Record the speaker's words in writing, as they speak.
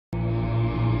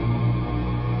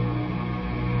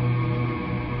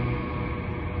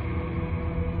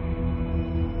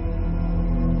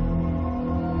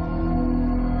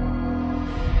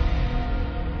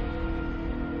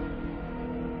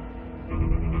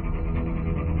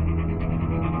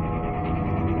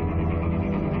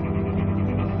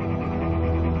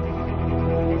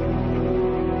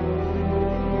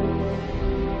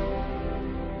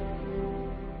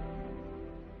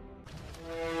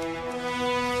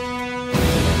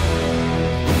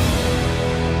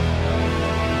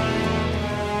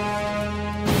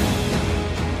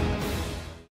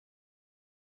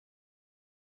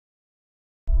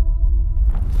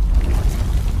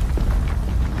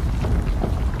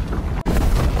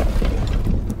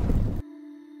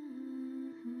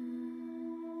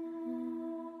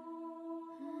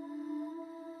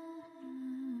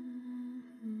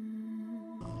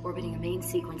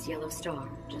15-sequence yellow star,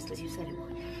 just as you said it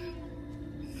would.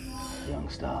 Young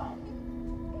star.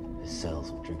 His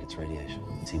cells will drink its radiation,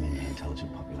 seemingly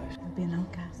intelligent population. He'll be an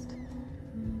outcast.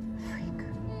 A freak.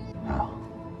 How?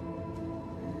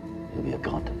 He'll be a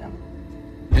god to them.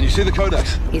 Can you see the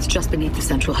codex? It's just beneath the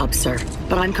central hub, sir.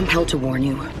 But I'm compelled to warn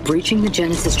you. Breaching the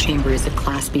Genesis chamber is a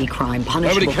Class B crime,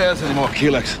 punishable... Nobody cares anymore,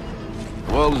 Helix.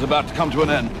 The world is about to come to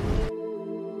an end.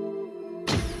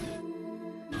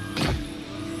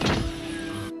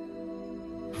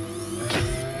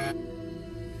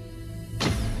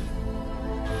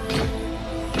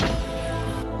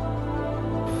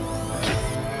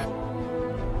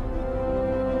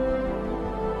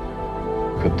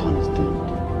 Krypton is doomed.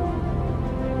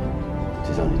 It's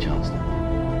his only chance now.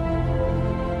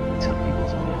 Some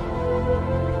people's only hope.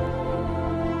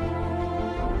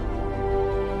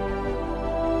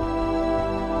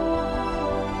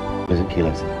 Where's it,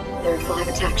 Helix? There are 5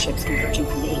 attack ships converging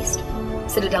from the east.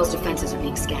 Citadel's defenses are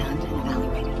being scanned and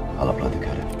evaluated. I'll upload the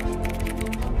codec.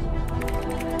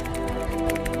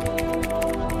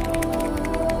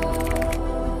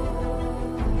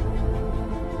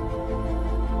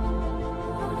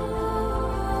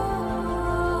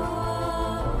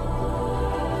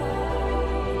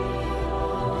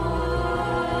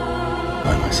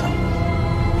 Bye, my son.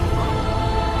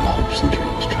 My hopes and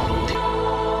dreams travel with you.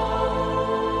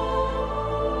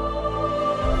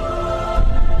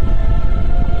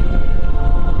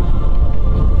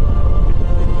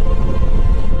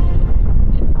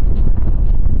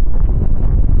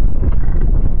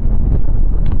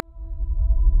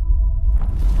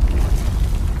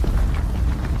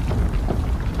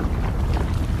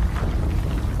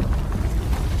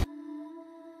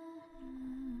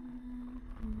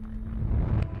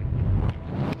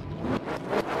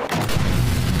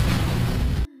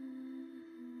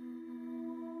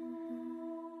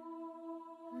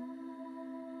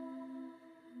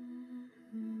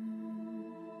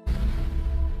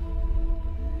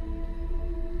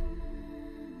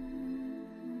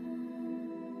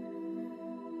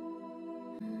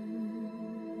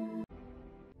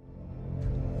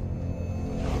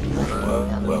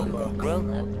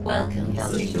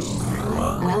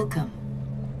 Welcome.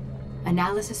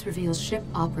 Analysis reveals ship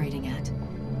operating at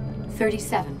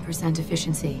 37%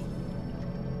 efficiency.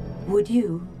 Would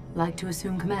you like to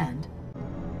assume command?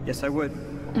 Yes, I would.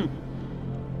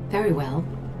 Very well.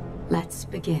 Let's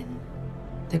begin.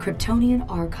 The Kryptonian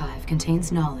archive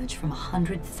contains knowledge from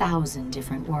 100,000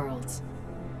 different worlds.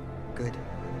 Good.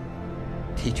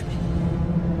 Teach me.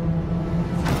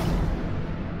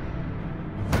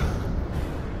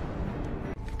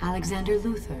 Alexander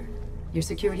Luthor, your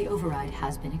security override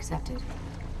has been accepted.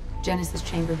 Genesis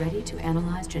chamber ready to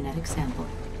analyze genetic sample.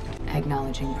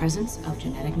 Acknowledging presence of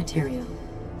genetic material.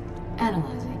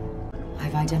 Analyzing.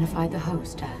 I've identified the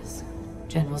host as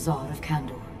General Zod of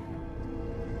Kandor.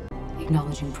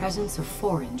 Acknowledging presence of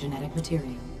foreign genetic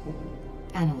material.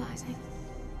 Analyzing.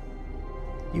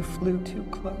 You flew too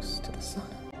close to the sun.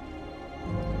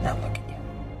 Now look at you.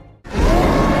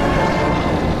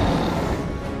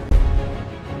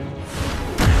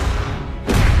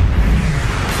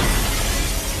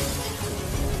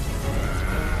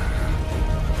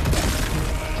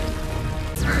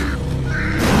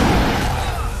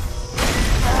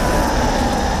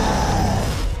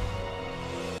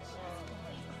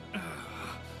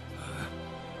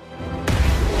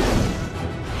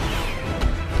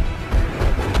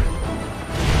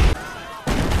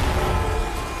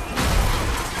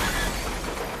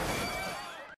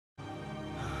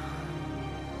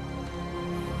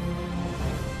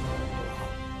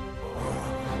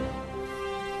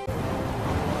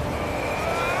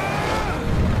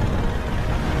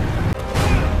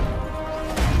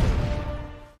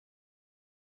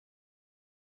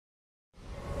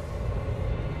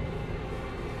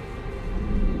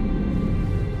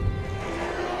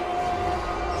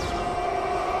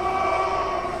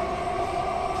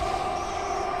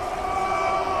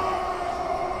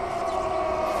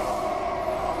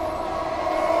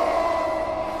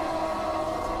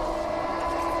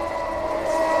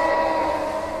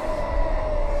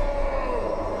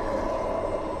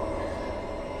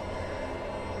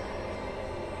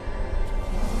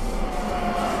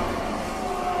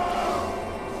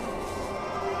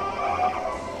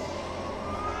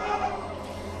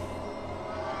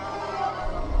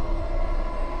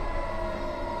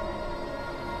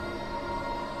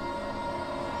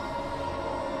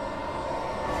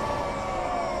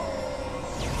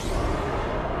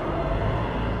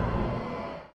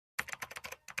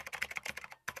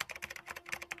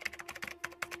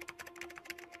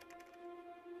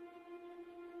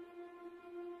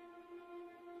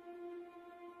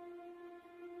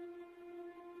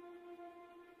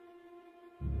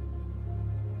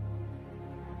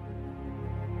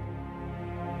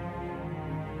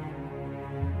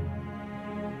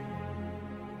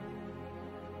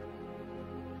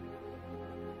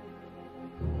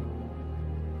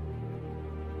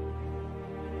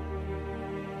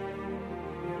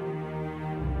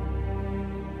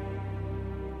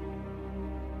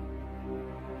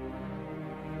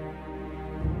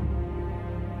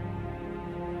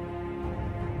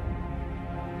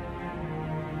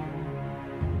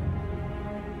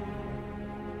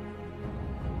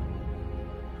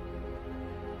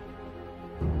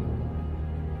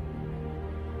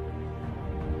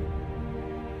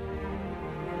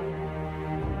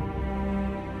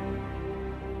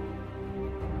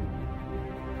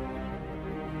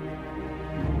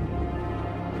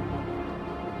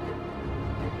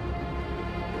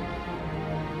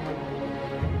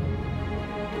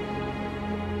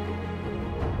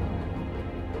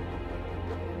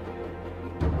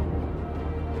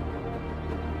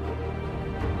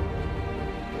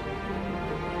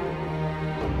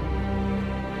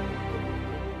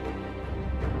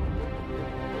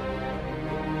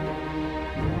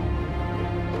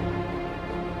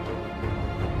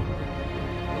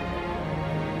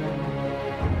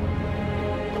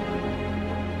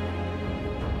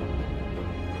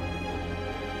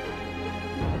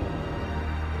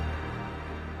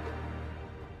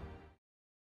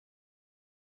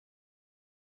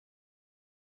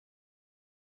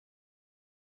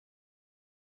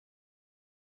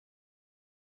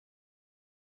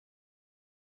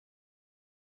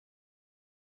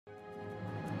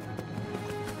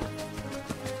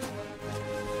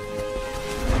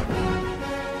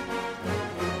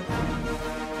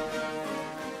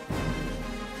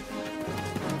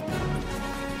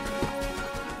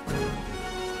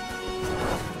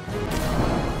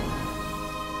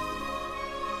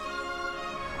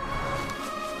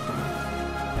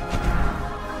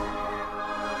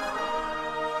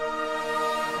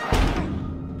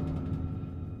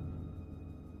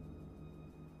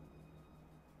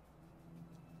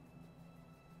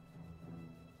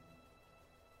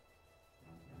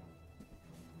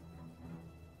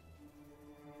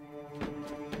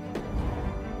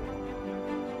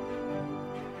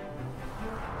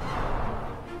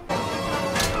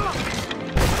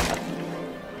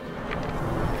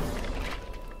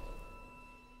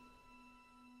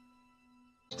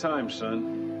 time,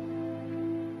 son.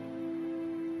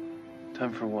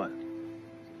 Time for what?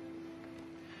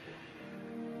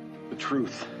 The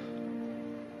truth.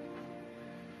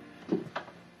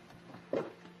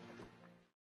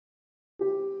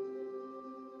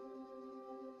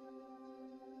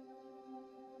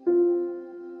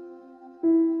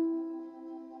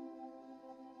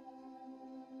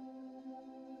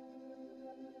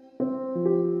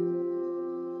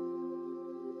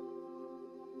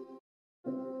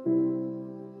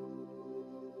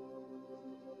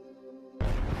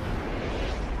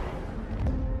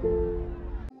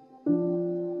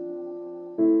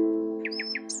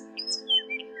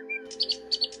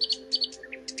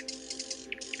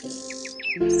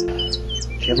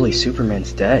 Can't believe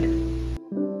Superman's dead.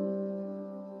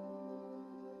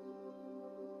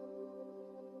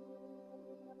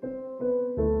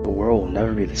 The world will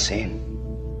never be the same.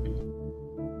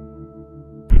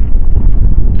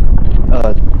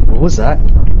 What was that?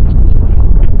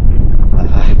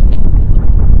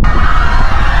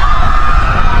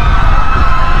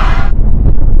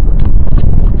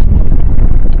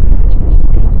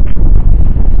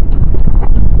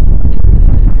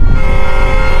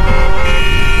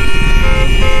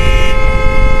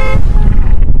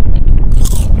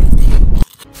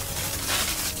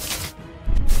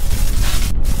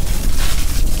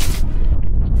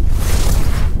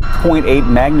 .8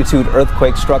 magnitude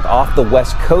earthquake struck off the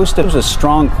west coast. It was a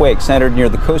strong quake centered near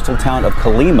the coastal town of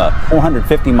Colima,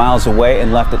 450 miles away,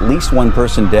 and left at least one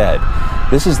person dead.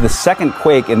 This is the second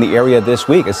quake in the area this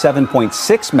week, a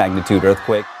 7.6 magnitude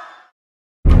earthquake.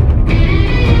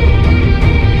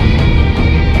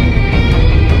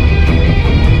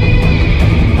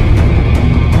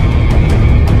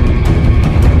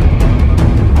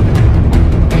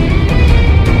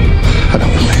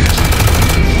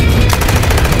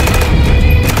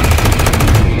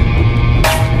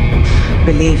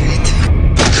 Believe it.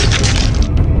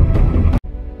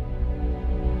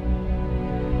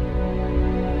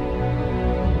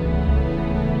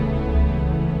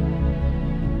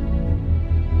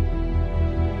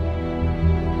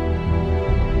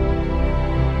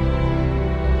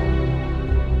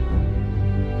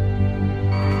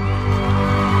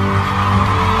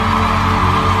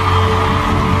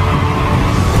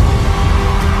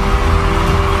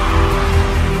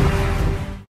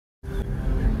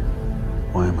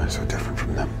 Why am I so different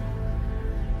from them?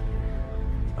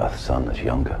 Earth's sun is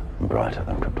younger and brighter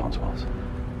than Krypton's was.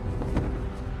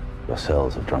 Your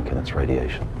cells have drunk in its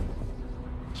radiation,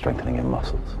 strengthening your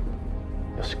muscles,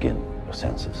 your skin, your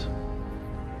senses.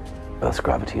 Earth's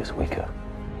gravity is weaker,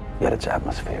 yet its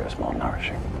atmosphere is more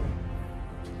nourishing.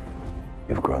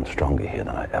 You've grown stronger here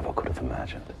than I ever could have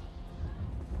imagined.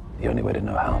 The only way to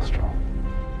know how strong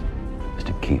is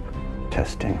to keep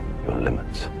testing your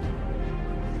limits.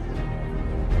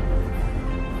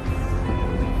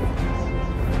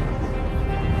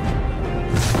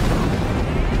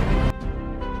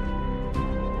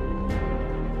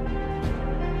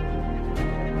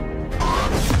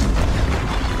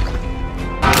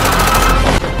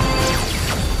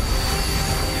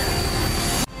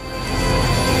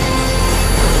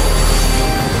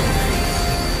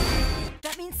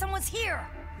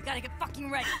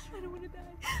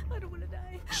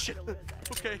 Shit.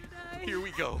 Okay, here we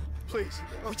go. Please,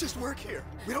 we just work here.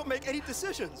 We don't make any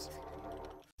decisions.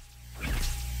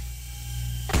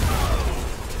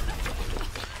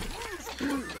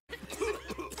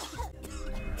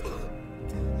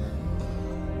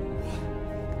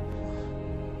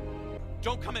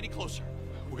 Don't come any closer.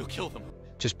 We'll kill them.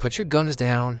 Just put your guns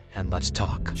down and let's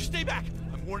talk. Just stay back.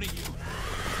 I'm warning you.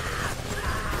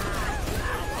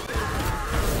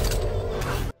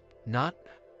 Not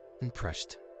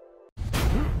impressed.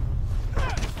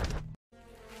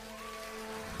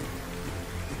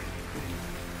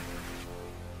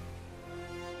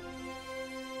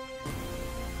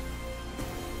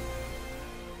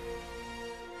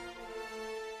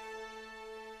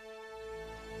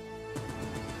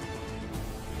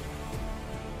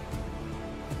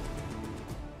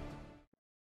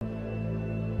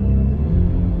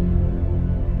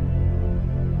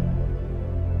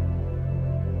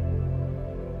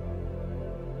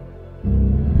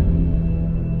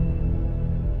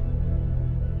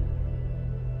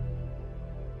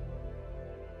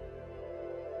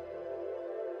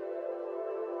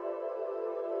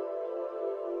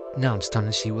 Now it's time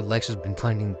to see what Lex has been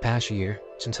planning the past year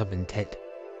since I've been dead.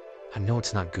 I know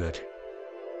it's not good.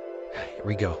 Here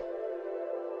we go.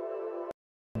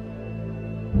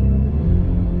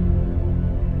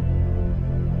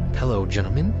 Hello,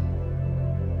 gentlemen.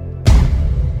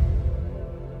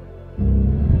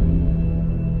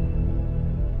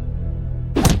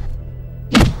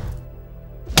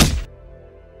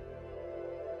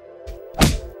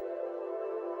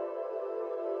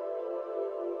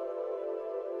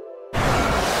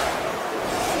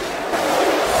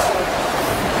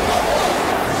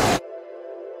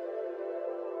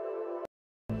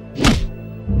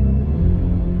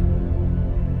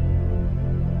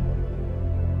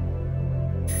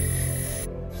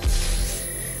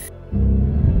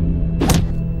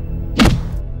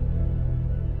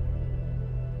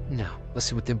 Let's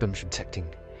see what they've been protecting.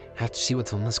 Have to see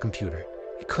what's on this computer.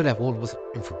 It could have all with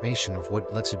information of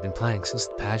what Lex has been planning since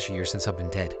the past year since I've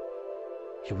been dead.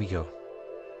 Here we go.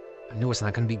 I know it's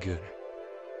not gonna be good.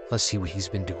 Let's see what he's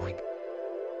been doing.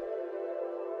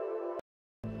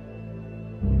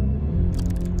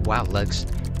 Wow, Lex.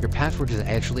 Your password is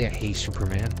actually a "Hey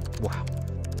Superman." Wow.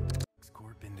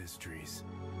 Corp Industries.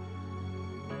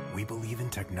 We believe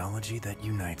in technology that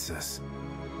unites us.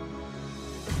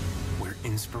 Where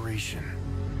inspiration,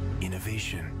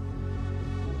 innovation,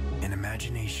 and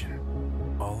imagination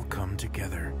all come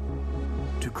together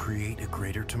to create a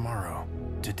greater tomorrow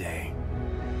today.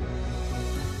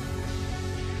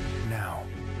 Now,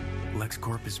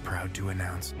 LexCorp is proud to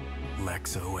announce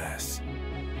LexOS,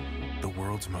 the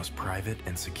world's most private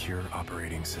and secure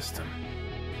operating system,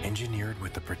 engineered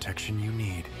with the protection you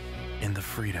need and the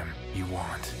freedom you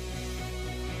want.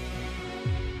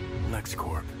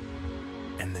 LexCorp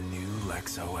and the new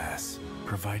LexOS,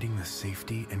 providing the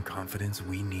safety and confidence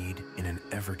we need in an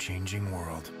ever-changing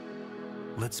world.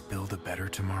 Let's build a better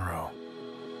tomorrow,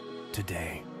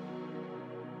 today.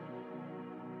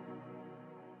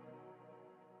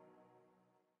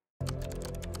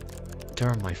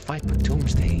 During my fight with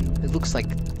Doomsday, it looks like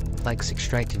Lex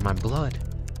extracted my blood,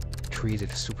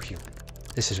 created a superhuman.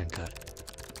 This isn't good.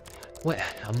 Well,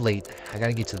 I'm late. I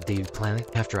gotta get to the David planet.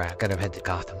 After I gotta head to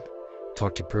Gotham.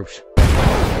 Talk to Bruce.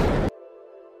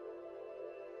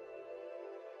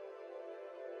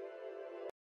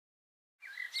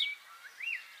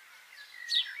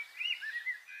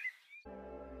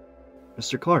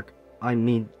 Mr. Clark, I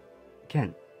mean,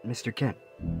 Kent, Mr. Kent.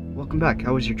 Welcome back.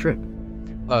 How was your trip?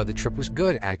 The trip was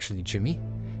good, actually, Jimmy.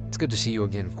 It's good to see you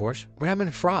again, of course. What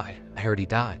happened to Fry? I heard he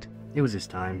died. It was his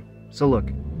time. So look,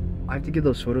 I have to get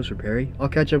those photos for Perry. I'll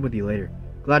catch up with you later.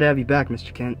 Glad to have you back,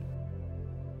 Mr. Kent.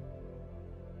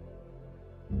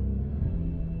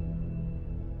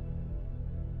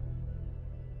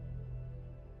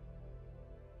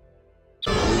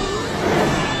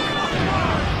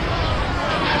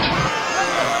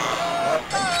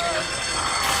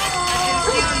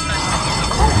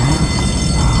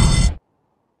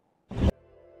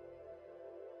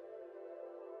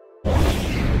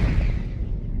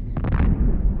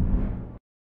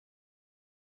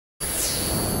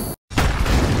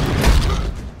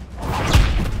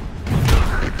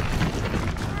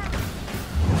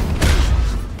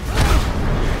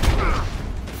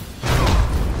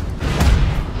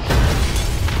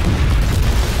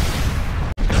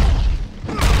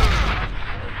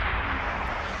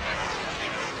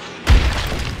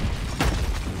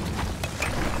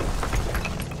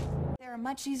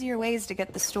 Much easier ways to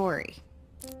get the story.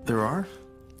 There are?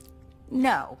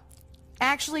 No.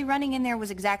 Actually, running in there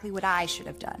was exactly what I should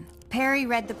have done. Perry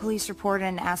read the police report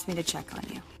and asked me to check on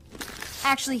you.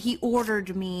 Actually, he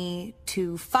ordered me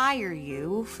to fire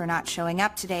you for not showing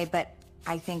up today, but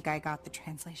I think I got the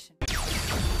translation.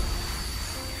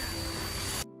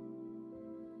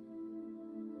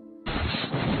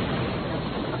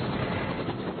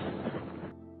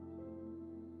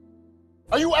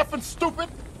 Are you effing stupid?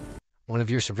 One of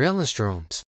your surveillance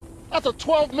drones. That's a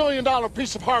 $12 million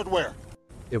piece of hardware.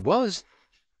 It was.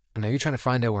 And now you're trying to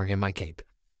find out where I get my cape.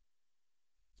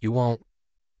 You won't.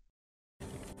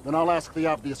 Then I'll ask the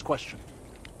obvious question.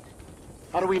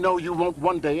 How do we know you won't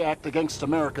one day act against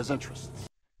America's interests?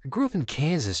 I grew up in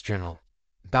Kansas, General.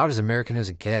 About as American as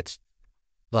it gets.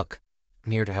 Look,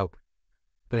 I'm here to help.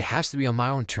 But it has to be on my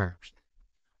own terms.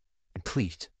 And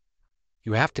please,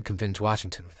 you have to convince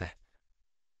Washington of that.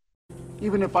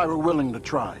 Even if I were willing to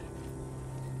try,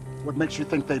 what makes you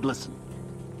think they'd listen?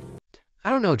 I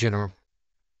don't know, General.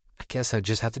 I guess I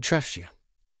just have to trust you.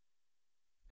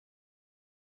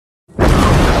 What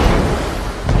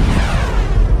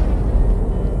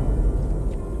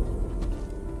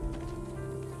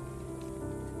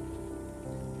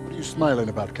are you smiling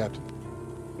about, Captain?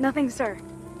 Nothing, sir.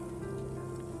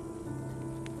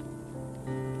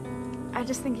 I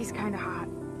just think he's kind of hot.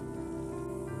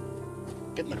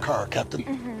 Get in the car, Captain.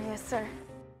 Yes, sir.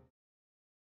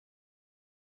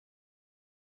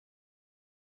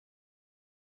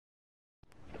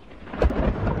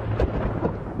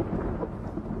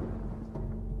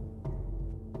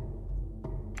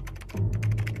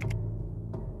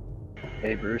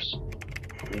 Hey, Bruce.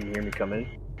 Didn't you hear me come in?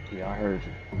 Yeah, I heard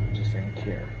you. Just didn't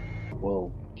care.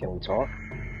 Well, can we talk?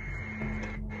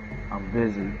 I'm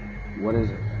busy. What is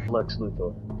it? Lex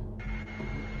Luthor.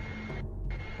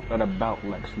 What about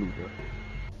Lex Luthor?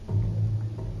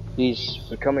 He's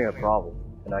becoming a problem,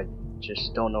 and I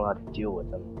just don't know how to deal with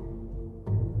him.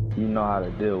 You know how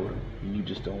to deal with him. You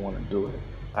just don't want to do it.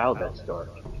 How'd that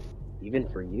start? Even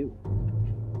for you.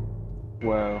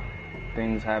 Well,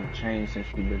 things have changed since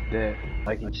you've been dead.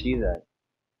 I can see that.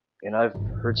 And I've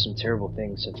heard some terrible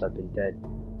things since I've been dead.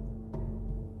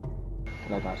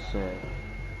 Like I said,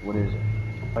 what is it?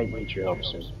 Might need your help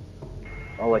soon.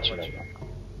 I'll let you know.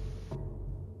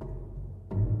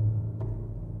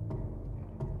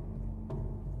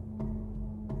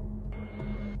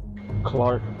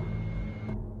 Clark,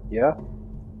 Yeah?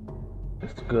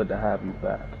 it's good to have you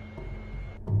back.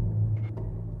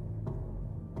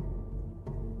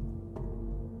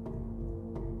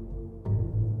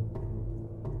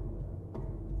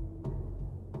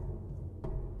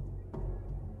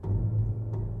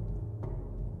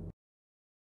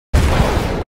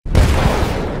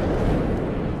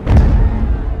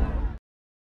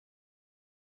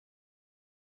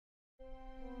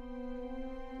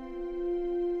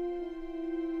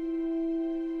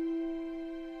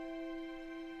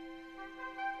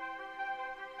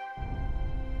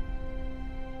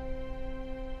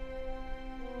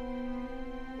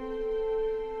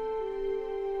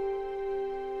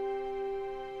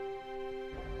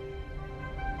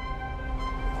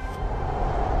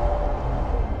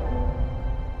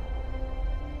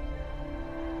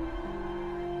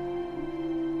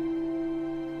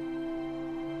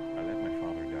 I let my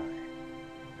father die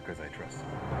because I trusted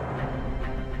him.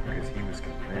 Because he was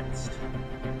convinced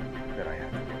that I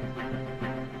had to wait.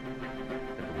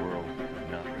 That the world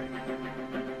was not ready.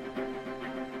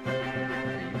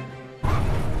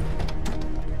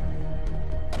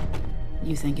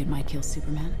 You think it might kill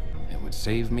Superman? It would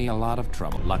save me a lot of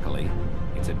trouble. Luckily,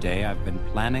 it's a day I've been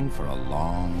planning for a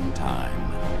long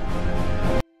time.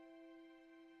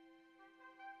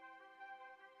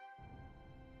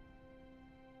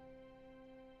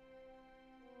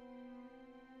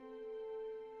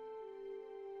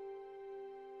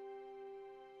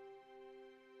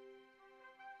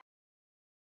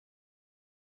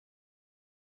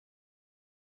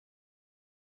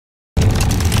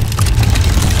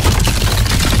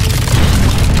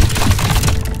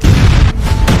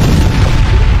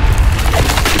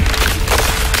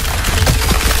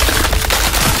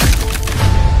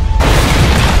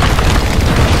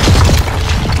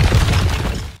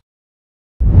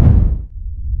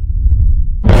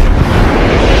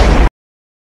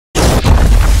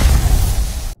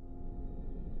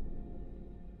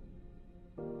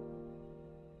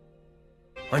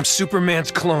 I'm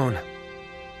Superman's clone.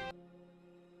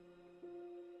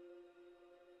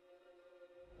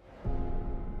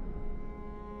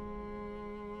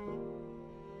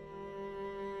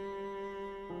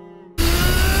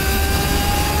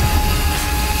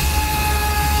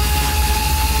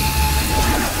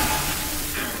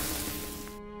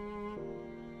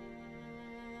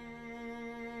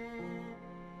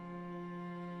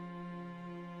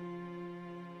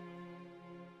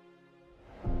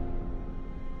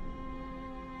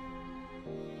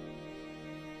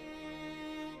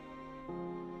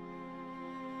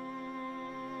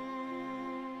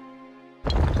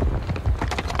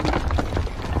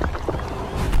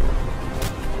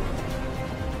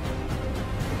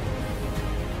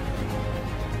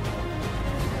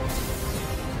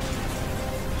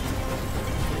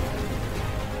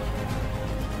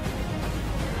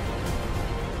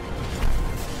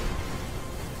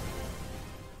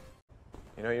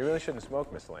 You know, you really shouldn't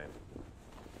smoke, Miss Lane.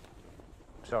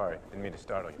 Sorry, didn't mean to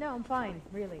startle you. No, I'm fine,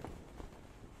 really.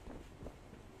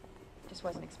 Just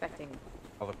wasn't expecting.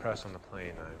 All the press on the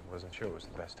plane, I wasn't sure it was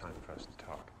the best time for us to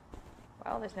talk.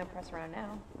 Well, there's no press around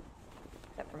now.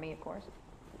 Except for me, of course.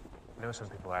 I know some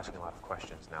people are asking a lot of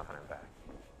questions now that I'm back.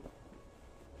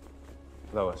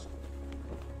 Lois,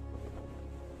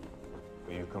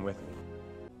 will you come with me?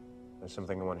 There's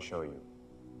something I want to show you.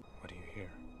 What do you hear?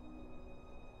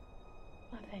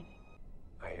 Nothing.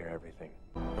 I hear everything.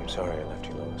 I'm sorry I left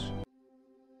you, Lois.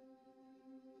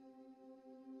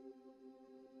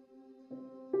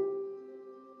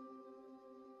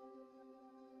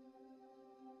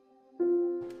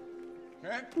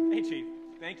 Hey, Chief.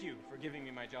 Thank you for giving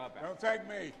me my job back. Don't thank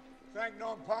me. Thank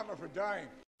Norm Palmer for dying.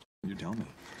 You tell me.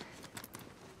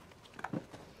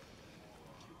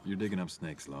 You're digging up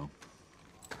snakes, Lo.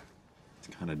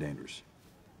 It's kind of dangerous.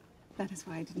 That is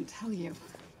why I didn't tell you.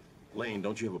 Lane,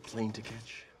 don't you have a plane to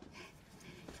catch?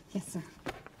 Yes, sir.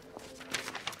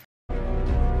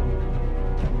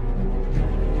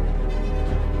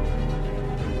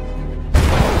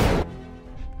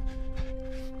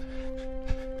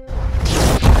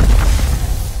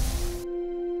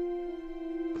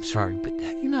 I'm sorry, but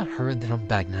have you not heard that I'm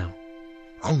back now?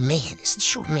 Oh man, it's the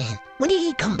short man. When did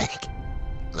he come back?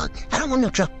 Look, I don't want no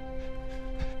trouble.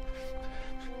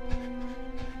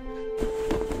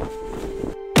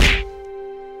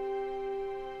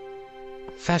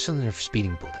 Faster than a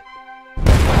speeding bullet.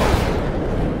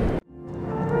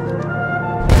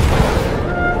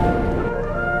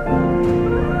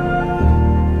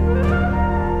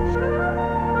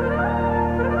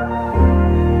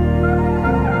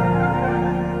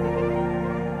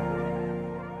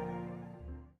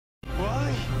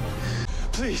 Why?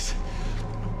 Please.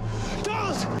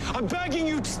 Don't! I'm begging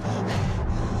you.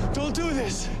 Don't do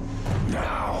this.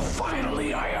 Now,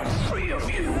 finally, I am free of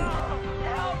you.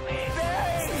 Help me,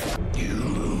 Dave! You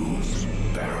lose,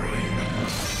 Barry.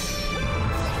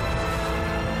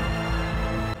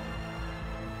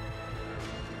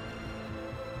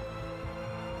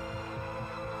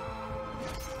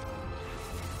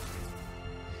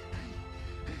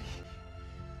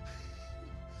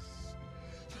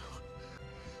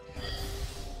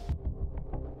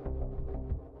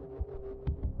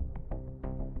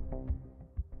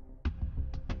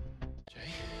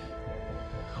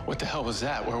 What the hell was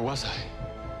that? Where was I?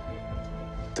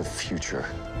 The future.